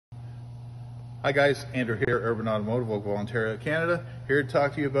Hi guys, Andrew here, Urban Automotive, Oakville, Ontario, Canada. Here to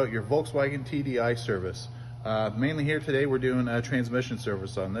talk to you about your Volkswagen TDI service. Mainly here today, we're doing a transmission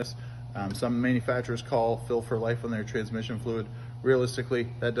service on this. Some manufacturers call fill for life on their transmission fluid. Realistically,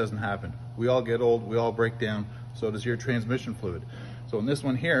 that doesn't happen. We all get old, we all break down, so does your transmission fluid. So in this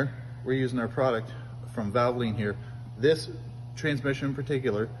one here, we're using our product from Valvoline here. This transmission in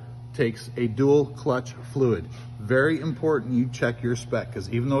particular takes a dual clutch fluid. Very important you check your spec, because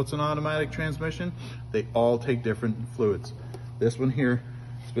even though it's an automatic transmission, they all take different fluids. This one here,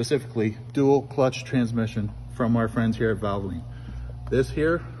 specifically dual clutch transmission from our friends here at Valvoline. This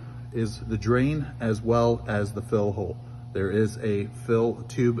here is the drain as well as the fill hole. There is a fill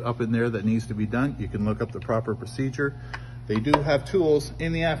tube up in there that needs to be done. You can look up the proper procedure. They do have tools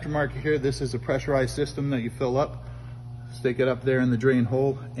in the aftermarket here. This is a pressurized system that you fill up. Stick it up there in the drain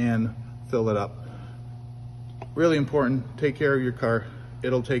hole and fill it up. Really important, take care of your car.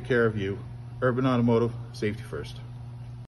 It'll take care of you. Urban Automotive, safety first.